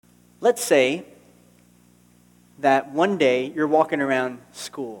Let's say that one day you're walking around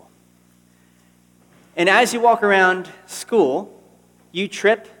school. And as you walk around school, you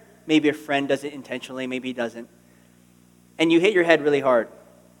trip. Maybe a friend does it intentionally, maybe he doesn't. And you hit your head really hard.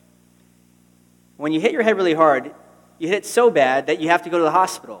 When you hit your head really hard, you hit it so bad that you have to go to the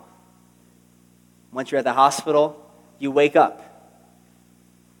hospital. Once you're at the hospital, you wake up,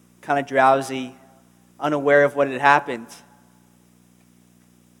 kind of drowsy, unaware of what had happened.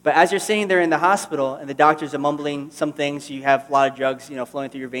 But as you're sitting there in the hospital and the doctors are mumbling some things, you have a lot of drugs, flowing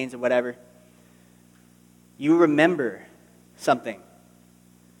through your veins or whatever, you remember something.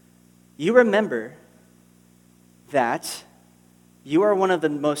 You remember that you are one of the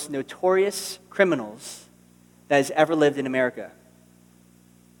most notorious criminals that has ever lived in America.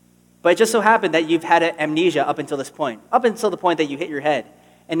 But it just so happened that you've had amnesia up until this point, up until the point that you hit your head.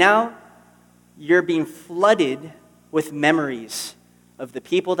 And now you're being flooded with memories of the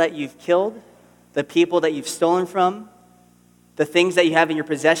people that you've killed, the people that you've stolen from, the things that you have in your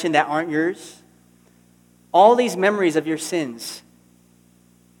possession that aren't yours. All these memories of your sins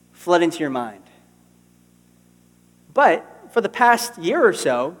flood into your mind. But for the past year or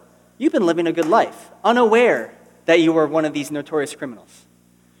so, you've been living a good life, unaware that you were one of these notorious criminals.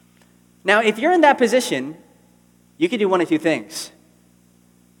 Now, if you're in that position, you can do one of two things.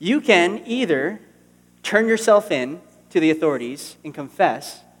 You can either turn yourself in to the authorities and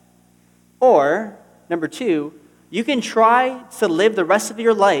confess, or, number two, you can try to live the rest of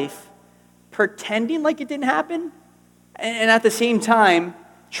your life pretending like it didn't happen, and at the same time,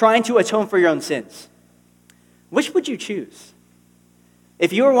 trying to atone for your own sins. Which would you choose?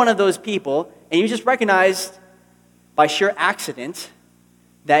 If you were one of those people, and you just recognized by sheer accident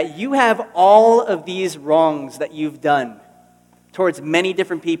that you have all of these wrongs that you've done towards many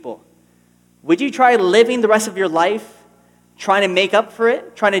different people, would you try living the rest of your life trying to make up for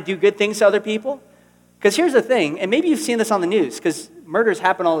it, trying to do good things to other people? Because here's the thing, and maybe you've seen this on the news, because murders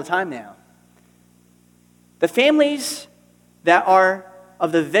happen all the time now. The families that are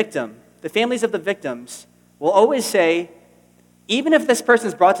of the victim, the families of the victims, will always say, even if this person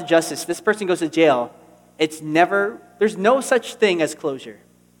is brought to justice, this person goes to jail, there's no such thing as closure.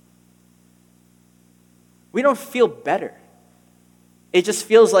 We don't feel better. It just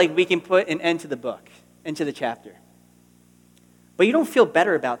feels like we can put an end to the book, end to the chapter. But you don't feel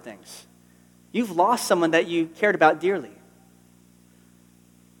better about things. You've lost someone that you cared about dearly.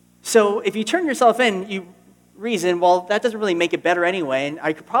 So if you turn yourself in, you reason, well, that doesn't really make it better anyway, and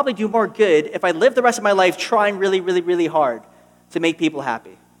I could probably do more good if I live the rest of my life trying really, really, really hard to make people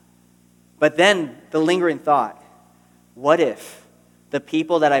happy. But then the lingering thought, what if the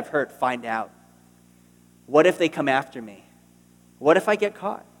people that I've hurt find out? What if they come after me? What if I get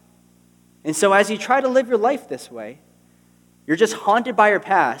caught? And so as you try to live your life this way, you're just haunted by your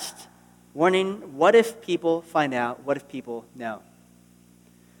past, wondering, what if people find out? What if people know?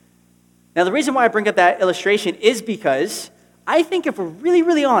 Now, the reason why I bring up that illustration is because I think if we're really,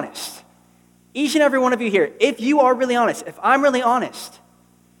 really honest, each and every one of you here, if you are really honest, if I'm really honest,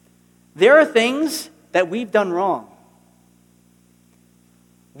 there are things that we've done wrong.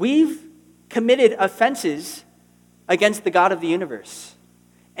 We've committed offenses against the God of the universe.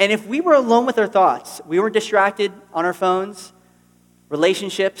 And if we were alone with our thoughts, we weren't distracted on our phones,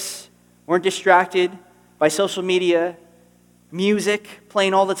 relationships, weren't distracted by social media, music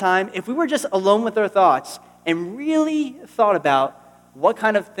playing all the time, if we were just alone with our thoughts and really thought about what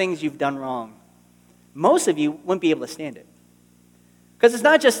kind of things you've done wrong, most of you wouldn't be able to stand it. Because it's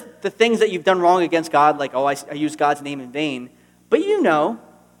not just the things that you've done wrong against God, like, I use God's name in vain, but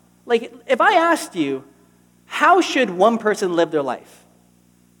like, if I asked you, how should one person live their life?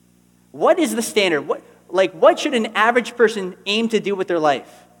 What is the standard? What should an average person aim to do with their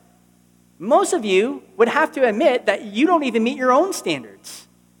life? Most of you would have to admit that you don't even meet your own standards.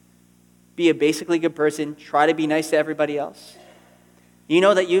 Be a basically good person, try to be nice to everybody else. You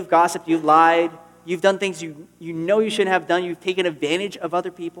know that you've gossiped, you've lied, you've done things you know you shouldn't have done, you've taken advantage of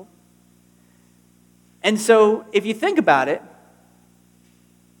other people. And so, if you think about it,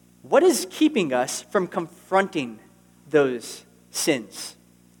 what is keeping us from confronting those sins?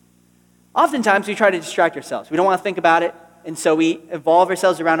 Oftentimes, we try to distract ourselves. We don't want to think about it, and so we evolve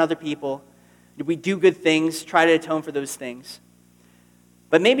ourselves around other people. We do good things, try to atone for those things.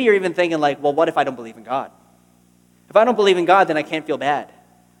 But maybe you're even thinking like, well, what if I don't believe in God? If I don't believe in God, then I can't feel bad.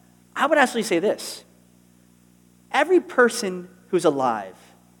 I would actually say this. Every person who's alive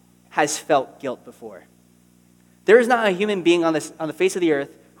has felt guilt before. There is not a human being on the face of the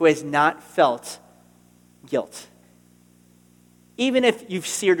earth who has not felt guilt. Even if you've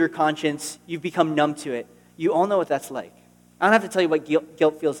seared your conscience, you've become numb to it, you all know what that's like. I don't have to tell you what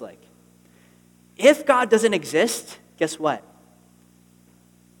guilt feels like. If God doesn't exist, guess what?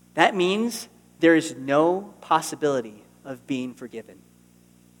 That means there is no possibility of being forgiven.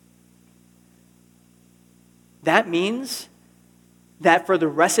 That means that for the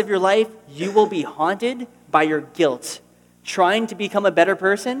rest of your life, you will be haunted by your guilt, trying to become a better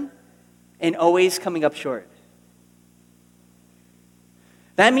person and always coming up short.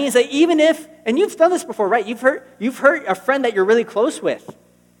 That means that even if, and you've done this before, right? You've hurt a friend that you're really close with,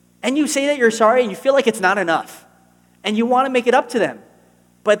 and you say that you're sorry and you feel like it's not enough, and you want to make it up to them,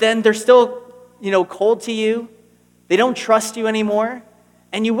 but then they're still, cold to you. They don't trust you anymore,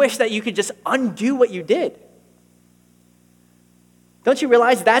 and you wish that you could just undo what you did. Don't you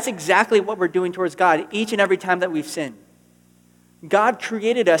realize that's exactly what we're doing towards God each and every time that we've sinned? God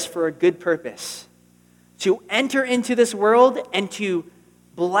created us for a good purpose, to enter into this world and to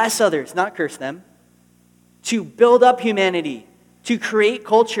bless others, not curse them, to build up humanity, to create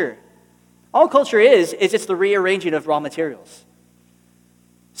culture. All culture is it's the rearranging of raw materials.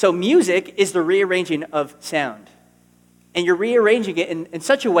 So music is the rearranging of sound. And you're rearranging it in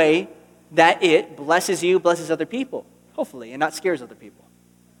such a way that it blesses you, blesses other people, hopefully, and not scares other people.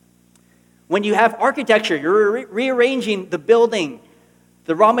 When you have architecture, you're rearranging the building,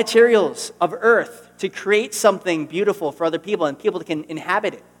 the raw materials of earth to create something beautiful for other people and people that can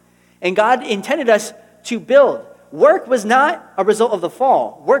inhabit it. And God intended us to build. Work was not a result of the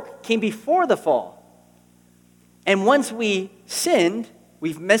fall. Work came before the fall. And once we sinned,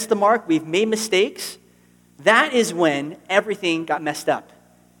 we've missed the mark, we've made mistakes, that is when everything got messed up.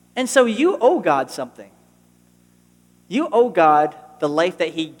 And so you owe God something. You owe God the life that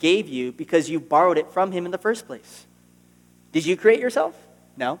he gave you because you borrowed it from him in the first place. Did you create yourself?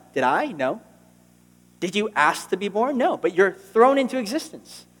 No. Did I? No. Did you ask to be born? No. But you're thrown into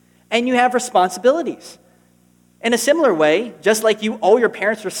existence. And you have responsibilities. In a similar way, just like you owe your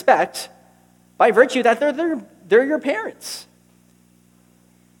parents respect, by virtue that they're your parents.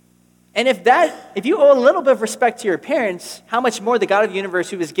 And if you owe a little bit of respect to your parents, how much more the God of the universe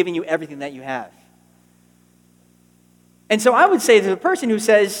who has given you everything that you have? And so I would say to the person who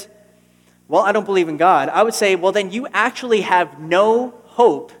says, well, I don't believe in God, I would say, well, then you actually have no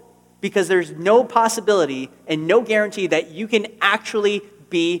hope because there's no possibility and no guarantee that you can actually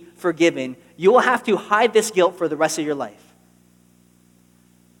be forgiven. You will have to hide this guilt for the rest of your life.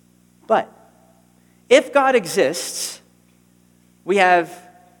 But if God exists, we have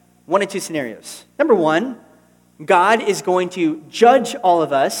one of two scenarios. Number one, God is going to judge all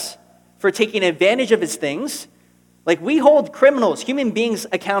of us for taking advantage of his things. Like we hold criminals, human beings,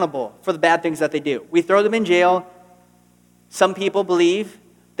 accountable for the bad things that they do. We throw them in jail. Some people believe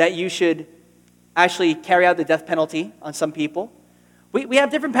that you should actually carry out the death penalty on some people. We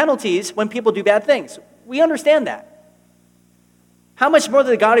have different penalties when people do bad things. We understand that. How much more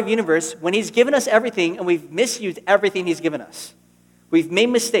the God of the universe, when he's given us everything and we've misused everything he's given us? We've made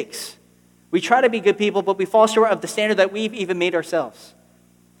mistakes. We try to be good people, but we fall short of the standard that we've even made ourselves.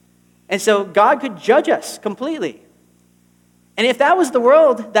 And so God could judge us completely. And if that was the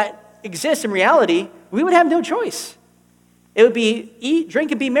world that exists in reality, we would have no choice. It would be eat,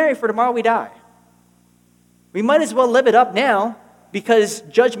 drink, and be merry, for tomorrow we die. We might as well live it up now because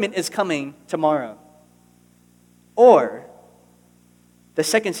judgment is coming tomorrow. Or the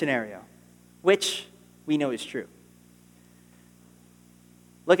second scenario, which we know is true.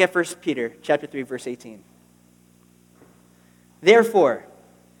 Look at 1 Peter chapter 3, verse 18. Therefore,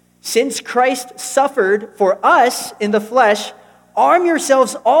 since Christ suffered for us in the flesh, arm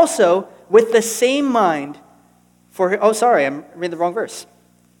yourselves also with the same mind. I'm reading the wrong verse.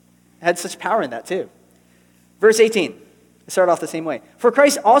 It had such power in that too. Verse 18. It started off the same way. For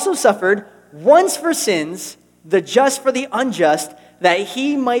Christ also suffered once for sins, the just for the unjust, that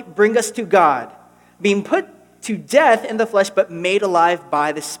he might bring us to God, being put to death in the flesh, but made alive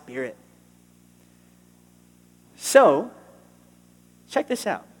by the Spirit. So, check this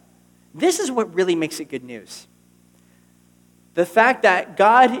out. This is what really makes it good news. The fact that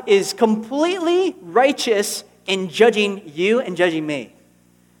God is completely righteous in judging you and judging me.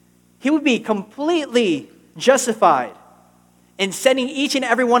 He would be completely justified in sending each and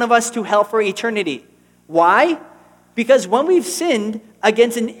every one of us to hell for eternity. Why? Because when we've sinned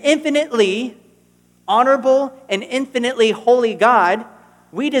against an infinitely honorable and infinitely holy God,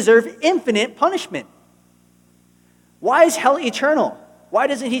 we deserve infinite punishment. Why is hell eternal? Why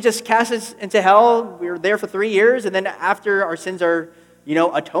doesn't he just cast us into hell? We're there for 3 years, and then after our sins are,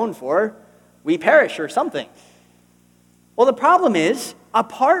 atoned for, we perish or something. Well, the problem is,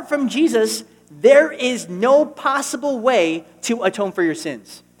 apart from Jesus, there is no possible way to atone for your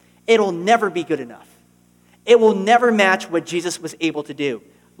sins. It'll never be good enough. It will never match what Jesus was able to do.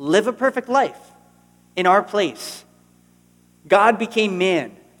 Live a perfect life. in our place. God became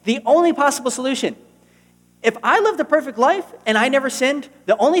man. The only possible solution. If I lived a perfect life and I never sinned,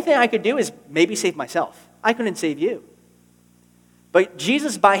 the only thing I could do is maybe save myself. I couldn't save you. But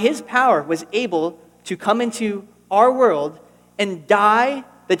Jesus, by his power, was able to come into our world and die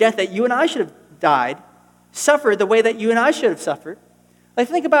the death that you and I should have died, suffer the way that you and I should have suffered. Like,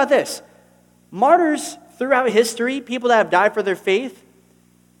 think about this. Martyrs throughout history, people that have died for their faith,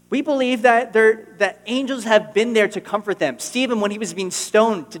 we believe that angels have been there to comfort them. Stephen, when he was being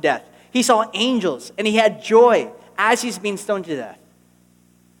stoned to death, he saw angels and he had joy as he's being stoned to death.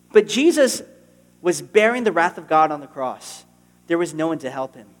 But Jesus was bearing the wrath of God on the cross. There was no one to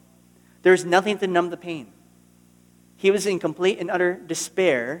help him. There was nothing to numb the pain. He was in complete and utter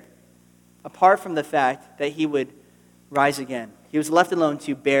despair, apart from the fact that he would rise again. He was left alone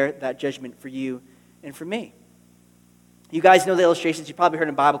to bear that judgment for you and for me. You guys know the illustrations. You probably heard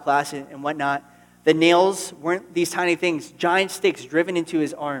in Bible class and whatnot. The nails weren't these tiny things, giant sticks driven into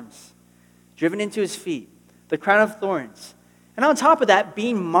his arms, driven into his feet, the crown of thorns. And on top of that,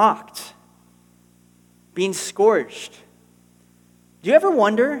 being mocked, being scourged. Do you ever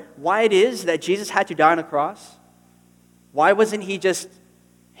wonder why it is that Jesus had to die on a cross? Why wasn't he just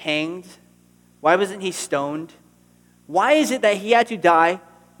hanged? Why wasn't he stoned? Why is it that he had to die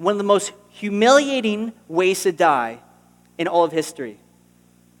one of the most humiliating ways to die in all of history?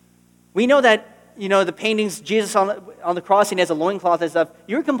 We know that, the paintings, Jesus on the cross, and he has a loincloth and stuff.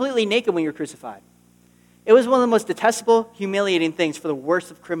 You were completely naked when you were crucified. It was one of the most detestable, humiliating things for the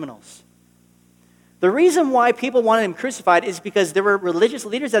worst of criminals. The reason why people wanted him crucified is because there were religious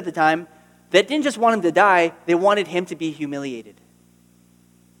leaders at the time that didn't just want him to die, they wanted him to be humiliated.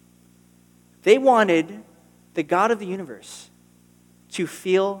 They wanted the God of the universe to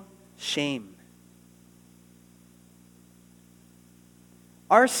feel shame.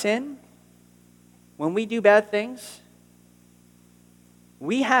 Our sin, when we do bad things,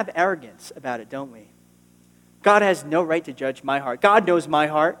 we have arrogance about it, don't we? God has no right to judge my heart. God knows my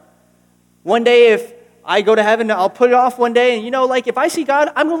heart. One day, if I go to heaven, I'll put it off one day, and if I see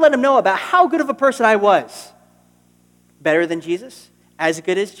God, I'm going to let him know about how good of a person I was. Better than Jesus? As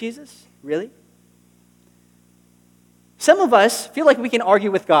good as Jesus? Really? Some of us feel like we can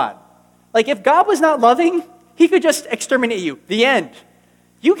argue with God. Like, if God was not loving, he could just exterminate you. The end.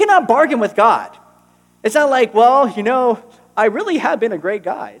 You cannot bargain with God. It's not like, I really have been a great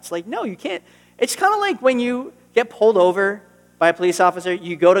guy. It's like, no, you can't. It's kind of like when you get pulled over by a police officer,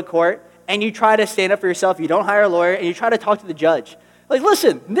 you go to court, and you try to stand up for yourself, you don't hire a lawyer, and you try to talk to the judge. Like,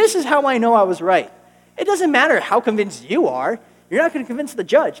 listen, this is how I know I was right. It doesn't matter how convinced you are. You're not going to convince the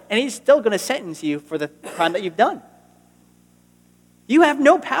judge, and he's still going to sentence you for the crime that you've done. You have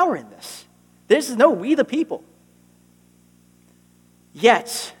no power in this. This is no we the people.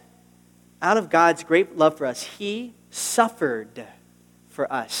 Yet, out of God's great love for us, he suffered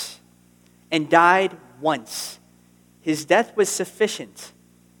for us and died once. His death was sufficient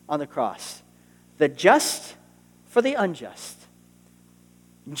on the cross. The just for the unjust.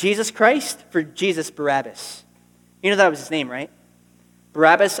 Jesus Christ for Jesus Barabbas. You know that was his name, right?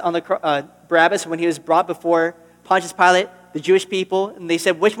 Barabbas, Barabbas, when he was brought before Pontius Pilate, the Jewish people, and they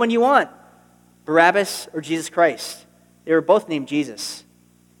said, which one do you want? Barabbas or Jesus Christ? They were both named Jesus.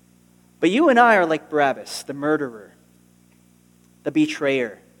 But you and I are like Barabbas, the murderer, the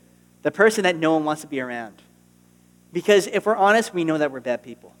betrayer, the person that no one wants to be around. Because if we're honest, we know that we're bad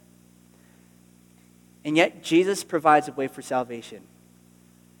people. And yet, Jesus provides a way for salvation.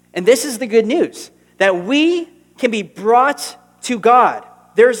 And this is the good news, that we can be brought to God.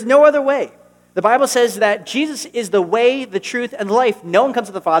 There's no other way. The Bible says that Jesus is the way, the truth, and the life. No one comes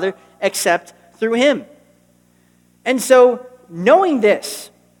to the Father except through him. And so, knowing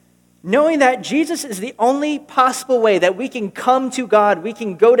this, knowing that Jesus is the only possible way that we can come to God, we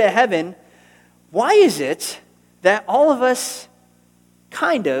can go to heaven, why is it that all of us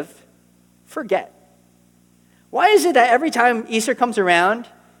kind of forget? Why is it that every time Easter comes around,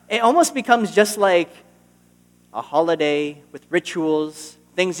 it almost becomes just like a holiday with rituals,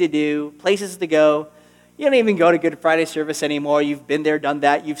 things to do, places to go? You don't even go to Good Friday service anymore. You've been there, done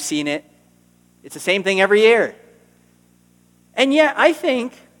that, you've seen it. It's the same thing every year. And yet, I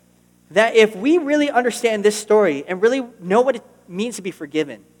think that if we really understand this story and really know what it means to be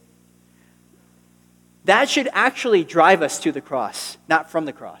forgiven, that should actually drive us to the cross, not from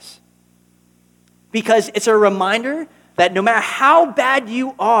the cross. Because it's a reminder that no matter how bad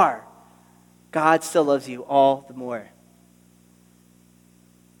you are, God still loves you all the more.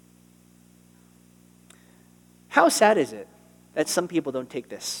 How sad is it that some people don't take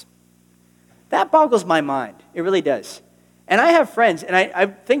this? That boggles my mind. It really does. And I have friends, and I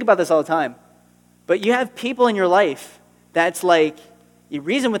think about this all the time. But you have people in your life that's like, you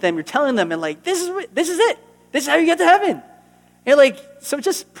reason with them, you're telling them, and like, this is it. This is how you get to heaven. And you're like, so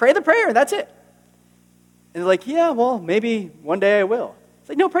just pray the prayer, that's it. And they're like, yeah, well, maybe one day I will. It's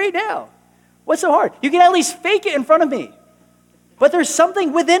like, no, pray it now. What's so hard? You can at least fake it in front of me. But there's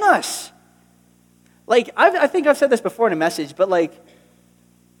something within us. Like, I think I've said this before in a message, but like,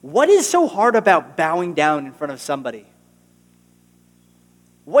 what is so hard about bowing down in front of somebody?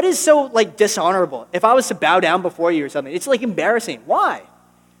 What is so like dishonorable? If I was to bow down before you or something, it's like embarrassing. Why?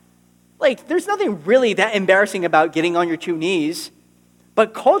 Like, there's nothing really that embarrassing about getting on your two knees,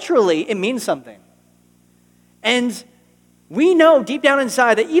 but culturally, it means something. And we know deep down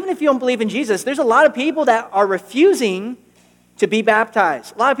inside that even if you don't believe in Jesus, there's a lot of people that are refusing to be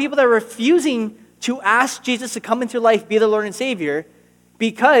baptized. A lot of people that are refusing to ask Jesus to come into life, be the Lord and Savior,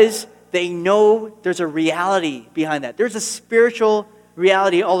 because they know there's a reality behind that. There's a spiritual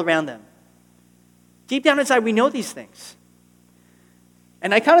reality all around them. Deep down inside, we know these things.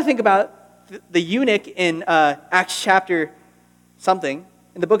 And I kind of think about the eunuch in Acts chapter something,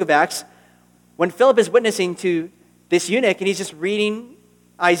 in the book of Acts, when Philip is witnessing to this eunuch, and he's just reading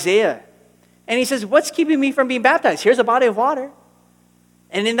Isaiah. And he says, what's keeping me from being baptized? Here's a body of water.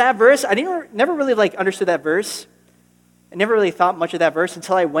 And in that verse, I never really understood that verse. I never really thought much of that verse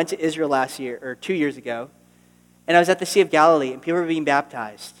until I went to Israel last year, or 2 years ago. And I was at the Sea of Galilee, and people were being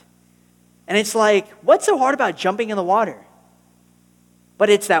baptized. And it's like, what's so hard about jumping in the water? But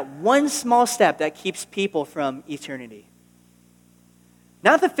it's that one small step that keeps people from eternity.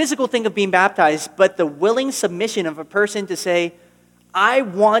 Not the physical thing of being baptized, but the willing submission of a person to say, I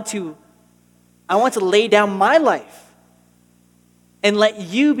want to lay down my life and let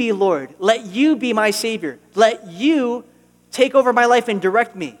you be Lord. Let you be my Savior. Let you take over my life and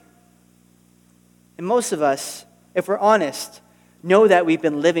direct me. And most of us, if we're honest, know that we've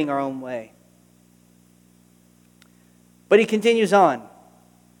been living our own way. But he continues on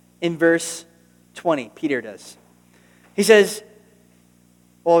in verse 20. Peter does. He says,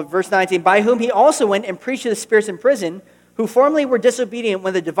 verse 19, by whom he also went and preached to the spirits in prison, who formerly were disobedient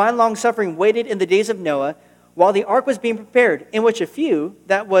when the divine long-suffering waited in the days of Noah, while the ark was being prepared, in which a few,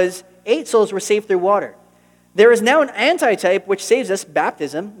 that was 8 souls, were saved through water. There is now an antitype which saves us,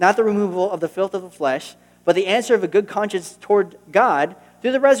 baptism, not the removal of the filth of the flesh, but the answer of a good conscience toward God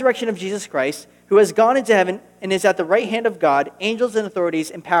through the resurrection of Jesus Christ, who has gone into heaven and is at the right hand of God, angels and authorities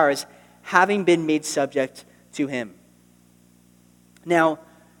and powers having been made subject to him. Now,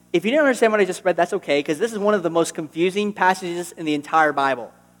 if you didn't understand what I just read, that's okay, because this is one of the most confusing passages in the entire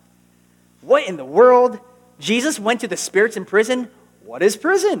Bible. What in the world? Jesus went to the spirits in prison? What is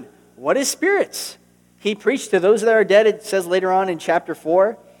prison? What is spirits? He preached to those that are dead, it says later on in chapter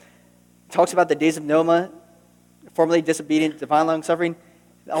 4. It talks about the days of Noah, formerly disobedient, divine long-suffering.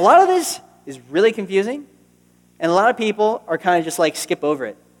 A lot of this is really confusing, and a lot of people are kind of just like skip over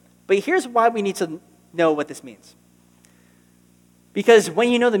it. But here's why we need to know what this means. Because when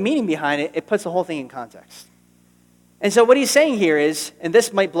you know the meaning behind it, it puts the whole thing in context. And so what he's saying here is, and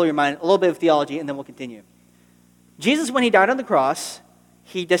this might blow your mind, a little bit of theology, and then we'll continue. Jesus, when he died on the cross,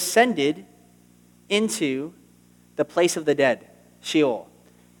 he descended into the place of the dead, Sheol.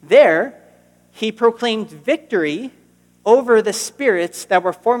 There, he proclaimed victory over the spirits that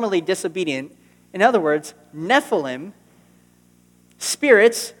were formerly disobedient. In other words, Nephilim,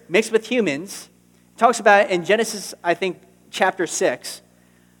 spirits mixed with humans. It talks about it in Genesis, I think, chapter 6.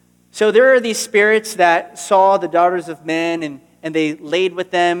 So there are these spirits that saw the daughters of men, and they laid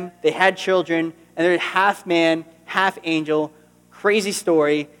with them. They had children, and they're half man, half angel. Crazy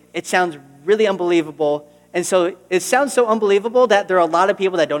story. It sounds really unbelievable. And so it sounds so unbelievable that there are a lot of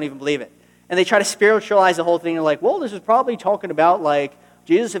people that don't even believe it. And they try to spiritualize the whole thing. They're like, well, this is probably talking about like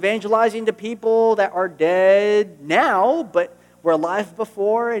Jesus evangelizing to people that are dead now, but were alive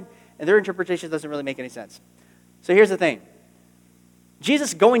before. And their interpretation doesn't really make any sense. So here's the thing.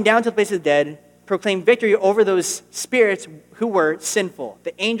 Jesus, going down to the place of the dead, proclaimed victory over those spirits who were sinful.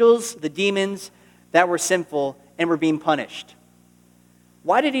 The angels, the demons that were sinful and were being punished.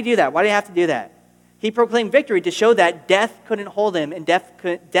 Why did he do that? Why did he have to do that? He proclaimed victory to show that death couldn't hold him and death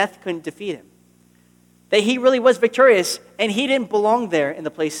couldn't defeat him. That he really was victorious and he didn't belong there in the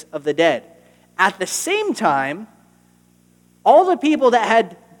place of the dead. At the same time, all the people that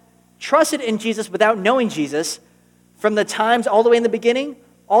had trusted in Jesus without knowing Jesus, from the times all the way in the beginning,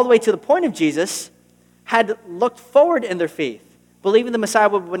 all the way to the point of Jesus, had looked forward in their faith, believing the Messiah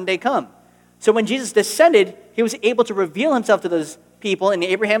would one day come. So when Jesus descended, he was able to reveal himself to those people in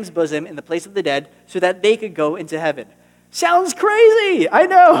Abraham's bosom in the place of the dead so that they could go into heaven. Sounds crazy, I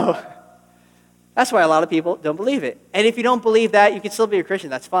know. That's why a lot of people don't believe it. And if you don't believe that, you can still be a Christian,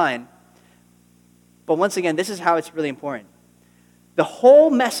 that's fine. but once again, this is how it's really important. The whole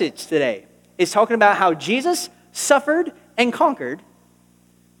message today is talking about how Jesus suffered and conquered,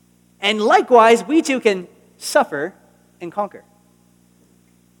 and likewise, we too can suffer and conquer.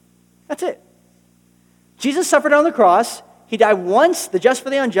 That's it. Jesus suffered on the cross. He died once, the just for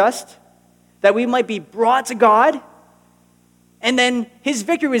the unjust, that we might be brought to God. And then his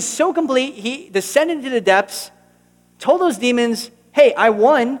victory was so complete, he descended into the depths, told those demons, hey, I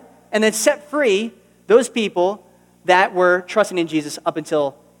won, and then set free those people that were trusting in Jesus up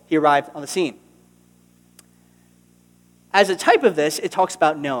until he arrived on the scene. As a type of this, it talks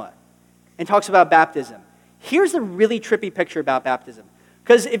about Noah and talks about baptism. Here's a really trippy picture about baptism.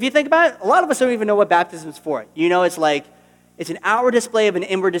 Because if you think about it, a lot of us don't even know what baptism is for. You know, it's like, it's an outward display of an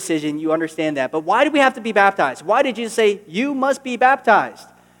inward decision. You understand that. But why do we have to be baptized? Why did Jesus say, you must be baptized?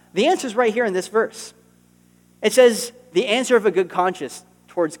 The answer is right here in this verse. It says, the answer of a good conscience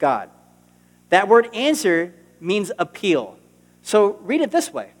towards God. That word answer means appeal. So read it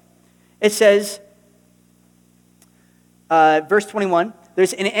this way. It says, verse 21,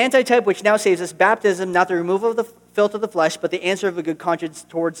 there's an antitype which now saves us, baptism, not the removal of the filth of the flesh, but the answer of a good conscience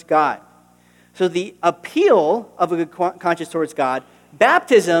towards God. So the appeal of a good conscience towards God,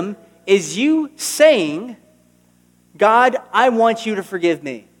 baptism is you saying, God, I want you to forgive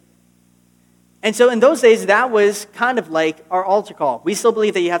me. And so in those days, that was kind of like our altar call. We still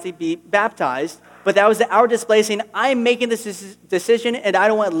believe that you have to be baptized, but that was our display saying, I'm making this decision and I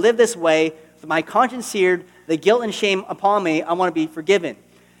don't want to live this way with my conscience seared, the guilt and shame upon me. I want to be forgiven.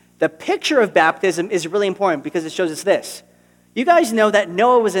 The picture of baptism is really important because it shows us this. You guys know that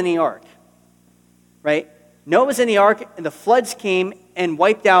Noah was in the ark, right? Noah was in the ark and the floods came and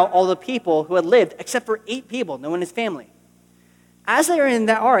wiped out all the people who had lived except for 8 people, Noah and his family. As they were in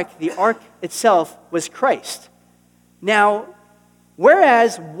that ark, the ark itself was Christ. Now,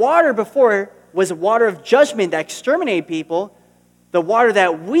 whereas water before was a water of judgment that exterminated people, the water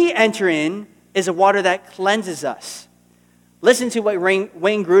that we enter in is a water that cleanses us. Listen to what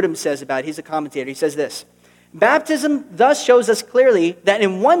Wayne Grudem says about it. He's a commentator. He says this, baptism thus shows us clearly that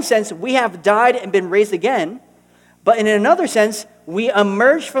in one sense we have died and been raised again, but in another sense we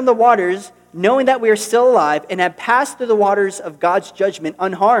emerge from the waters knowing that we are still alive and have passed through the waters of God's judgment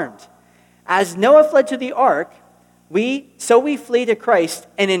unharmed. As Noah fled to the ark, so we flee to Christ,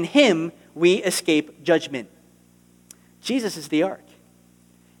 and in him we escape judgment. Jesus is the ark.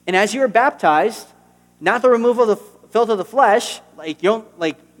 And as you are baptized, not the removal of the filth of the flesh, you're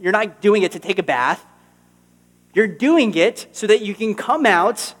not doing it to take a bath. You're doing it so that you can come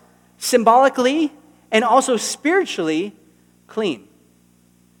out symbolically and also spiritually clean.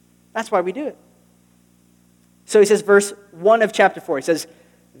 That's why we do it. So he says, verse 1 of chapter 4, he says,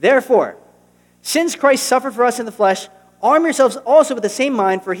 therefore, since Christ suffered for us in the flesh, arm yourselves also with the same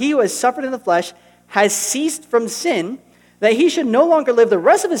mind, for he who has suffered in the flesh has ceased from sin, that he should no longer live the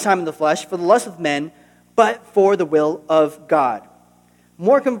rest of his time in the flesh for the lust of men, but for the will of God.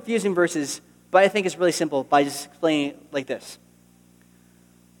 More confusing verses, but I think it's really simple by just explaining it like this.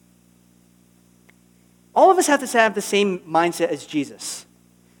 All of us have to have the same mindset as Jesus.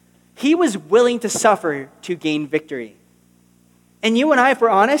 He was willing to suffer to gain victory. And you and I, if we're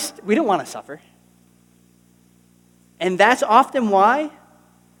honest, we don't want to suffer. And that's often why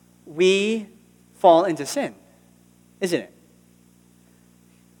we fall into sin, isn't it?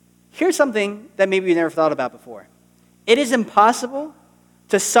 Here's something that maybe you never thought about before. It is impossible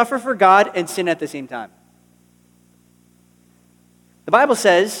to suffer for God and sin at the same time. The Bible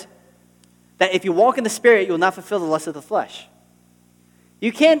says that if you walk in the Spirit, you will not fulfill the lust of the flesh.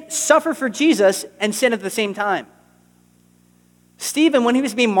 You can't suffer for Jesus and sin at the same time. Stephen, when he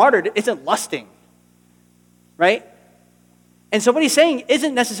was being martyred, isn't lusting, right? And so what he's saying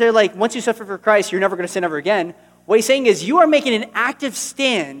isn't necessarily like once you suffer for Christ, you're never going to sin ever again. What he's saying is you are making an active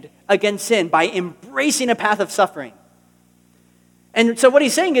stand against sin by embracing a path of suffering. And so what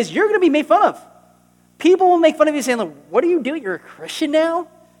he's saying is you're going to be made fun of. People will make fun of you saying, like, what are you doing? You're a Christian now?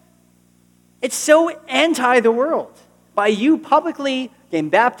 It's so anti the world. By you publicly getting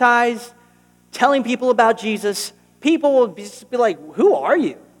baptized, telling people about Jesus, people will be like, who are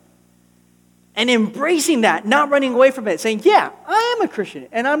you? And embracing that, not running away from it, saying, yeah, I am a Christian,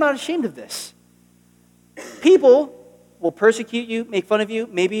 and I'm not ashamed of this. People will persecute you, make fun of you,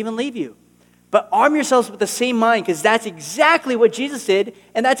 maybe even leave you. But arm yourselves with the same mind, because that's exactly what Jesus did,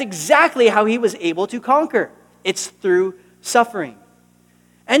 and that's exactly how he was able to conquer. It's through suffering.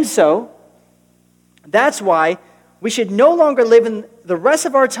 And so, that's why we should no longer live in the rest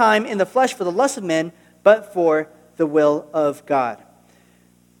of our time in the flesh for the lust of men, but for the will of God.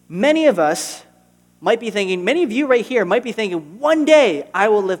 Many of us might be thinking, many of you right here might be thinking, one day I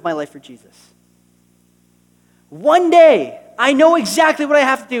will live my life for Jesus. One day, I know exactly what I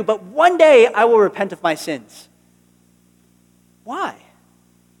have to do, but one day I will repent of my sins. Why?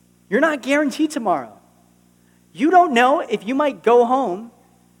 You're not guaranteed tomorrow. You don't know if you might go home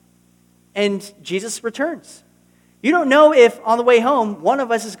and Jesus returns. You don't know if on the way home, one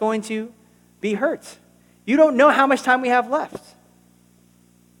of us is going to be hurt. You don't know how much time we have left.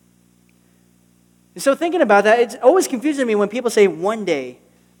 And so thinking about that, it's always confusing me when people say, one day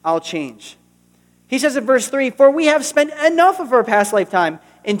I'll change. He says in verse 3, for we have spent enough of our past lifetime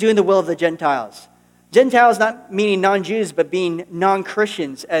in doing the will of the Gentiles. Gentiles not meaning non-Jews, but being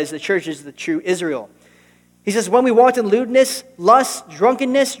non-Christians, as the church is the true Israel. He says, when we walked in lewdness, lust,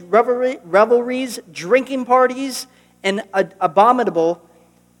 drunkenness, revelries, drinking parties, and abominable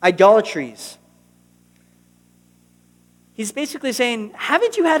idolatries. He's basically saying,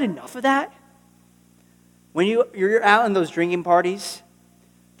 haven't you had enough of that? When you're out in those drinking parties,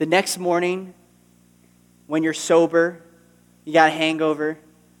 the next morning, when you're sober, you got a hangover,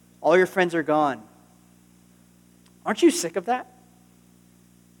 all your friends are gone. Aren't you sick of that?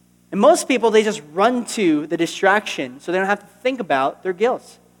 And most people, they just run to the distraction so they don't have to think about their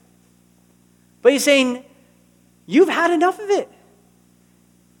guilt. But he's saying, you've had enough of it.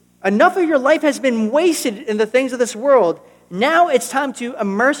 Enough of your life has been wasted in the things of this world. Now it's time to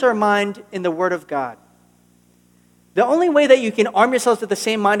immerse our mind in the Word of God. The only way that you can arm yourselves with the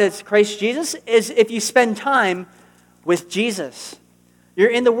same mind as Christ Jesus is if you spend time with Jesus. You're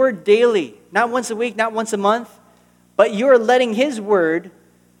in the Word daily, not once a week, not once a month, but you're letting His Word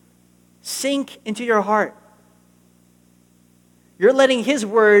sink into your heart. You're letting His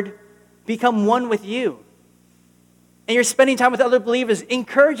Word become one with you. And you're spending time with other believers,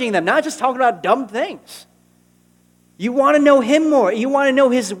 encouraging them, not just talking about dumb things. You want to know Him more. You want to know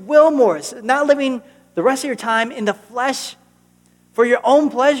His will more. It's not living the rest of your time in the flesh for your own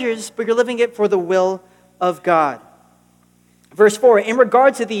pleasures, but you're living it for the will of God. Verse 4, in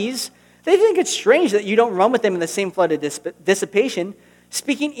regard to these, they think it's strange that you don't run with them in the same flood of dissipation,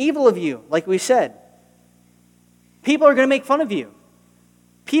 speaking evil of you, like we said. People are going to make fun of you.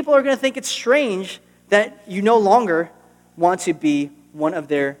 People are going to think it's strange that you no longer want to be one of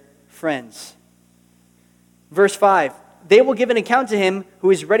their friends. Verse 5, they will give an account to Him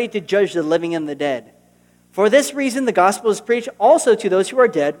who is ready to judge the living and the dead. For this reason, the gospel is preached also to those who are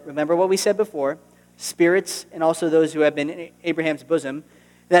dead. Remember what we said before, spirits and also those who have been in Abraham's bosom,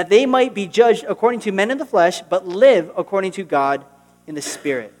 that they might be judged according to men in the flesh, but live according to God in the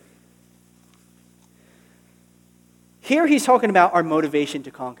Spirit. Here he's talking about our motivation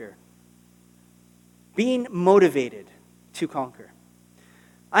to conquer. Being motivated to conquer.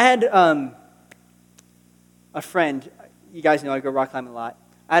 I had a friend, you guys know I go rock climbing a lot.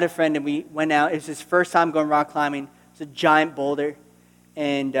 I had a friend and we went out. It was his first time going rock climbing. It's a giant boulder.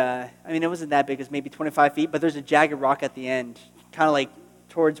 And it wasn't that big. It was maybe 25 feet, but there's a jagged rock at the end, kind of like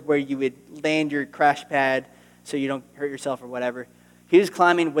towards where you would land your crash pad so you don't hurt yourself or whatever. He was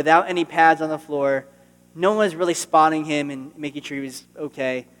climbing without any pads on the floor. No one was really spotting him and making sure he was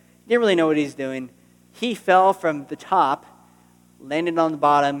okay. He didn't really know what he was doing. He fell from the top, landed on the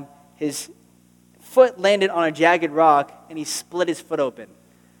bottom. His foot landed on a jagged rock, and he split his foot open.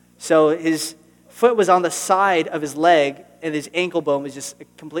 So his foot was on the side of his leg, and his ankle bone was just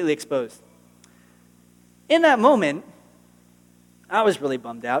completely exposed. In that moment, I was really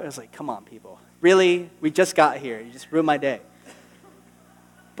bummed out. I was like, come on, people. Really? We just got here. You just ruined my day.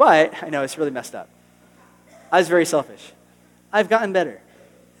 But, I know, it's really messed up. I was very selfish. I've gotten better.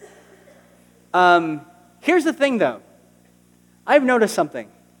 Here's the thing, though. I've noticed something.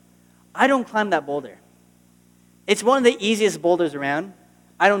 I don't climb that boulder. It's one of the easiest boulders around.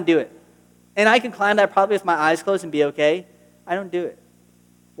 I don't do it. And I can climb that probably with my eyes closed and be okay. I don't do it.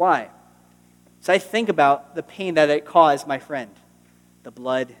 Why? So I think about the pain that it caused my friend. The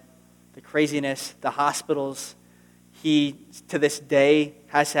blood, the craziness, the hospitals. He, to this day,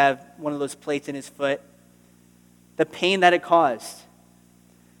 has to have one of those plates in his foot. The pain that it caused.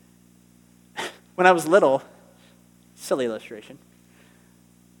 When I was little, silly illustration.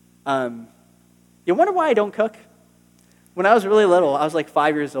 You wonder why I don't cook? When I was really little, I was like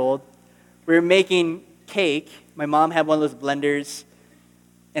 5 years old. We were making cake. My mom had one of those blenders,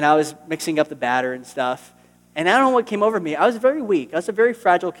 and I was mixing up the batter and stuff. And I don't know what came over me. I was very weak. I was a very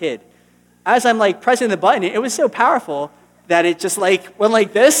fragile kid. As I'm like pressing the button, it was so powerful that it just like went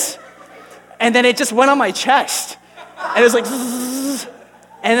like this, and then it just went on my chest. And it was like, zzz,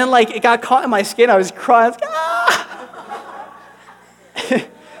 and then like it got caught in my skin. I was crying. I was like, ah!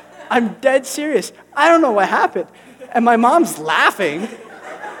 I'm dead serious. I don't know what happened. And my mom's laughing.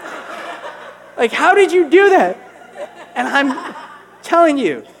 Like, how did you do that? And I'm telling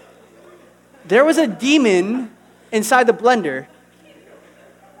you, there was a demon inside the blender,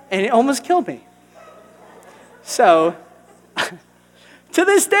 and it almost killed me. So, to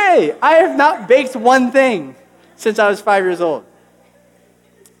this day, I have not baked one thing since I was 5 years old.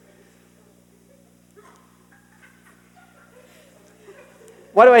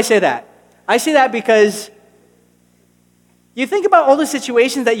 Why do I say that? I say that because you think about all the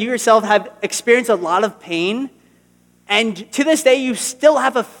situations that you yourself have experienced a lot of pain, and to this day, you still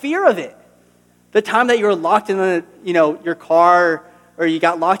have a fear of it. The time that you were locked in your car, or you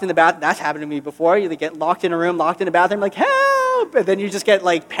got locked in the bathroom, that's happened to me before. You get locked in a room, locked in a bathroom, like, help! And then you just get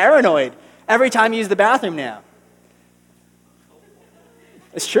paranoid every time you use the bathroom now.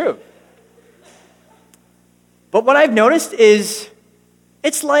 It's true. But what I've noticed is,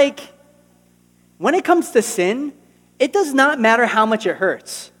 it's like, when it comes to sin, it does not matter how much it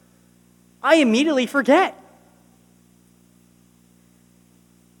hurts. I immediately forget.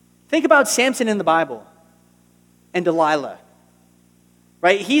 Think about Samson in the Bible and Delilah.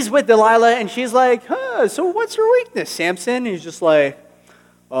 Right? He's with Delilah and she's like, so what's your weakness, Samson? And he's just like,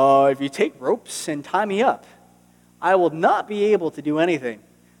 if you take ropes and tie me up, I will not be able to do anything.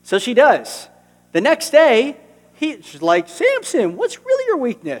 So she does. The next day, she's like, Samson, what's really your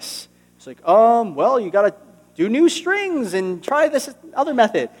weakness? It's like, well, you got to do new strings and try this other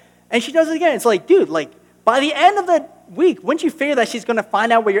method. And she does it again. It's like, dude, by the end of the week, wouldn't you figure that she's going to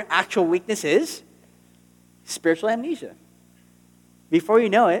find out where your actual weakness is? Spiritual amnesia. Before you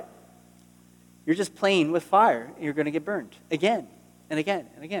know it, you're just playing with fire and you're going to get burned again and again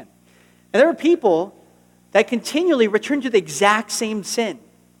and again. And there are people that continually return to the exact same sin.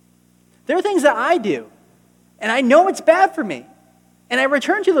 There are things that I do, and I know it's bad for me, and I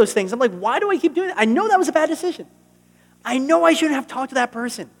return to those things. I'm like, why do I keep doing it? I know that was a bad decision. I know I shouldn't have talked to that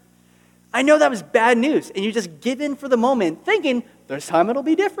person. I know that was bad news, and you just give in for the moment, thinking, this time it'll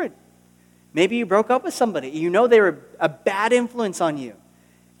be different. Maybe you broke up with somebody. You know they were a bad influence on you.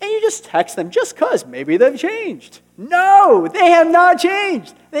 And you just text them just because maybe they've changed. No, they have not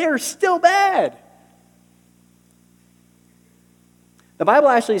changed. They are still bad. The Bible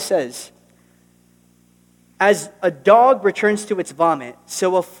actually says, as a dog returns to its vomit,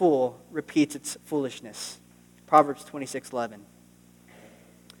 so a fool repeats its foolishness. Proverbs 26:11.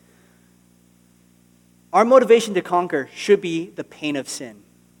 Our motivation to conquer should be the pain of sin.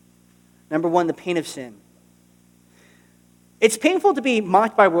 Number one, the pain of sin. It's painful to be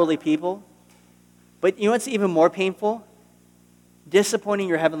mocked by worldly people, but you know what's even more painful? Disappointing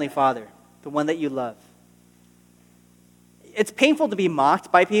your heavenly Father, the one that you love. It's painful to be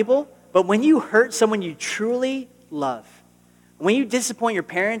mocked by people, but when you hurt someone you truly love, when you disappoint your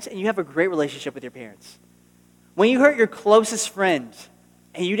parents and you have a great relationship with your parents, when you hurt your closest friend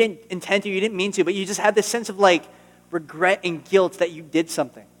and you didn't intend to, you didn't mean to, but you just had this sense of regret and guilt that you did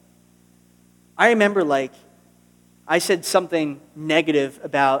something. I remember I said something negative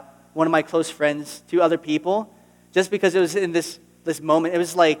about one of my close friends to other people just because it was in this moment. It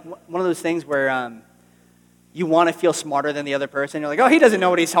was like one of those things where you want to feel smarter than the other person. You're like, oh, he doesn't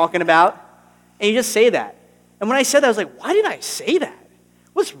know what he's talking about. And you just say that. And when I said that, I was like, why did I say that?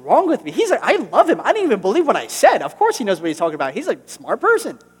 What's wrong with me? He's like, I love him. I didn't even believe what I said. Of course he knows what he's talking about. He's a smart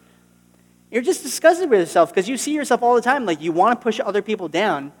person. You're just disgusted with yourself because you see yourself all the time. You want to push other people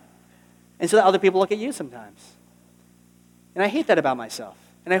down, and so that other people look at you sometimes. And I hate that about myself.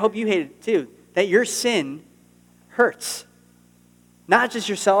 And I hope you hate it too, that your sin hurts. Not just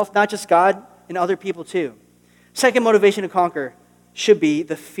yourself, not just God, and other people too. Second motivation to conquer should be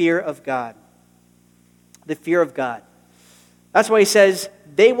the fear of God. The fear of God. That's why he says,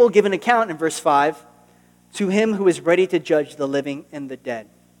 they will give an account in verse 5 to him who is ready to judge the living and the dead.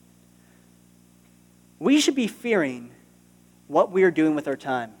 We should be fearing what we are doing with our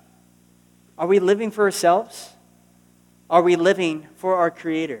time. Are we living for ourselves? Are we living for our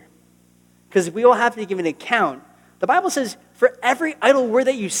Creator? Because we all have to give an account. The Bible says, for every idle word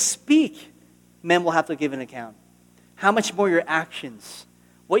that you speak, men will have to give an account. How much more your actions,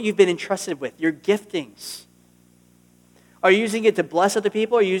 what you've been entrusted with, your giftings. Are you using it to bless other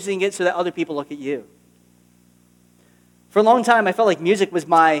people, or are you using it so that other people look at you? For a long time, I felt like music was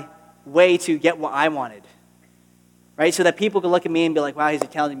my way to get what I wanted. Right? So that people could look at me and be like, wow, he's a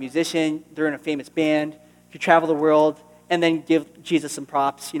talented musician, they're in a famous band, could travel the world, and then give Jesus some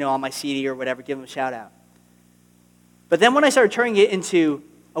props, on my CD or whatever, give him a shout out. But then when I started turning it into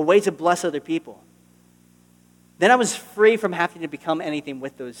a way to bless other people, then I was free from having to become anything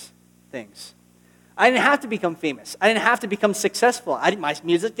with those things. I didn't have to become famous. I didn't have to become successful. My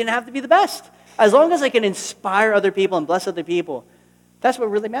music didn't have to be the best. As long as I can inspire other people and bless other people, that's what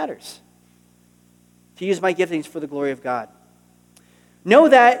really matters. To use my giftings for the glory of God. Know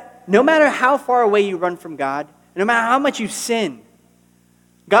that no matter how far away you run from God, no matter how much you sin,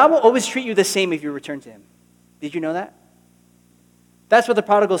 God will always treat you the same if you return to him. Did you know that? That's what the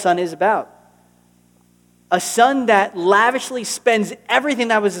prodigal son is about. A son that lavishly spends everything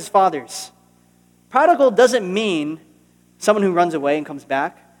that was his father's. Prodigal doesn't mean someone who runs away and comes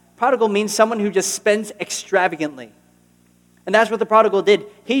back. Prodigal means someone who just spends extravagantly. And that's what the prodigal did.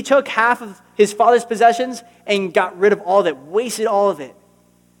 He took half of his father's possessions and got rid of all of it, wasted all of it.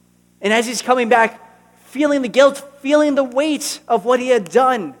 And as he's coming back, feeling the guilt, feeling the weight of what he had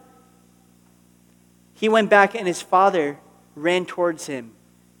done, he went back and his father ran towards him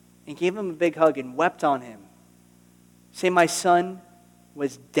and gave him a big hug and wept on him. Say, my son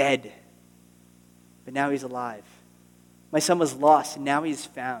was dead, but now he's alive. My son was lost, and now he's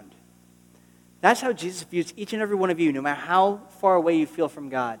found. That's how Jesus views each and every one of you, no matter how far away you feel from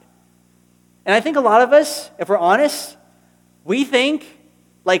God. And I think a lot of us, if we're honest, we think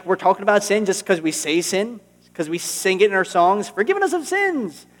like we're talking about sin just because we say sin, because we sing it in our songs, forgiving us of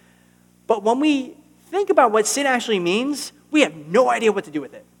sins. But when we think about what sin actually means, we have no idea what to do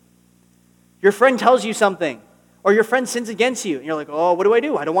with it. Your friend tells you something, or your friend sins against you, and you're like, oh, what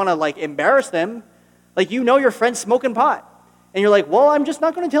do? I don't want to embarrass them. Your friend's smoking pot. And you're like, well, I'm just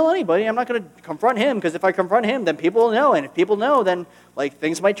not going to tell anybody. I'm not going to confront him, because if I confront him, then people will know. And if people know, then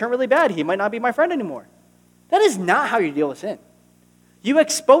things might turn really bad. He might not be my friend anymore. That is not how you deal with sin. You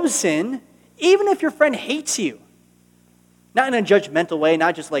expose sin, even if your friend hates you. Not in a judgmental way,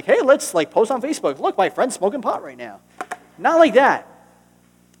 not just hey, let's post on Facebook. Look, my friend's smoking pot right now. Not like that.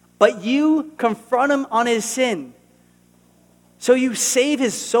 But you confront him on his sin. So you save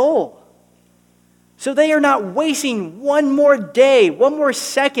his soul. So they are not wasting one more day, one more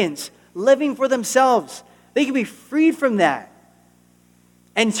seconds living for themselves. They can be freed from that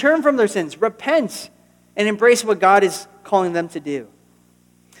and turn from their sins, repent, and embrace what God is calling them to do.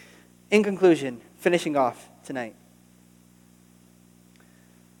 In conclusion, finishing off tonight,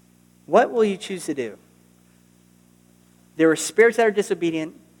 what will you choose to do? There were spirits that are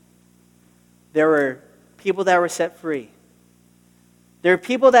disobedient. There were people that were set free. There are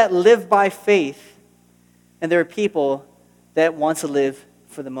people that live by faith. And there are people that want to live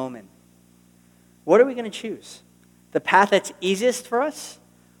for the moment. What are we going to choose? The path that's easiest for us?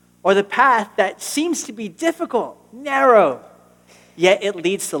 Or the path that seems to be difficult, narrow, yet it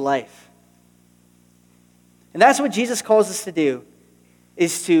leads to life? And that's what Jesus calls us to do.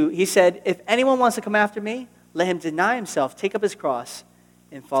 He said, if anyone wants to come after me, let him deny himself, take up his cross,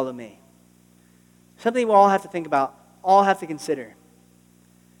 and follow me. Something we all have to think about, all have to consider.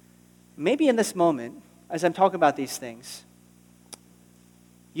 Maybe in this moment, as I'm talking about these things,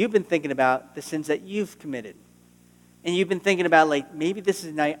 you've been thinking about the sins that you've committed. And you've been thinking about, maybe this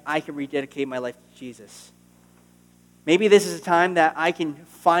is a night I can rededicate my life to Jesus. Maybe this is a time that I can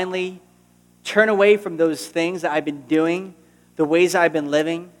finally turn away from those things that I've been doing, the ways I've been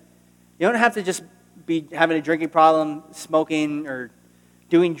living. You don't have to just be having a drinking problem, smoking, or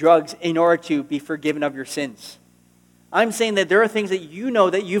doing drugs in order to be forgiven of your sins. I'm saying that there are things that you know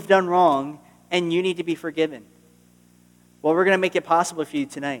that you've done wrong and you need to be forgiven. Well, we're going to make it possible for you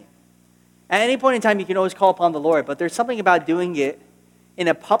tonight. At any point in time, you can always call upon the Lord, but there's something about doing it in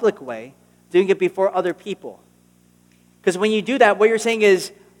a public way, doing it before other people. Because when you do that, what you're saying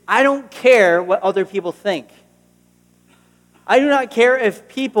is, I don't care what other people think. I do not care if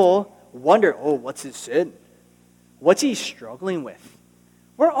people wonder, oh, what's his sin? What's he struggling with?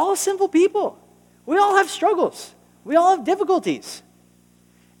 We're all sinful people. We all have struggles. We all have difficulties.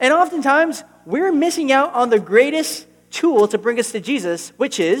 And oftentimes, we're missing out on the greatest tool to bring us to Jesus,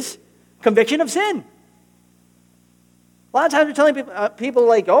 which is conviction of sin. A lot of times we're telling people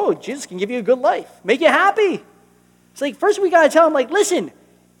oh, Jesus can give you a good life, make you happy. It's first we got to tell them, listen,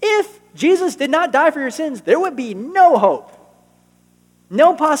 if Jesus did not die for your sins, there would be no hope,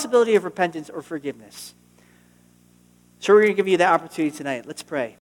 no possibility of repentance or forgiveness. So we're going to give you that opportunity tonight. Let's pray.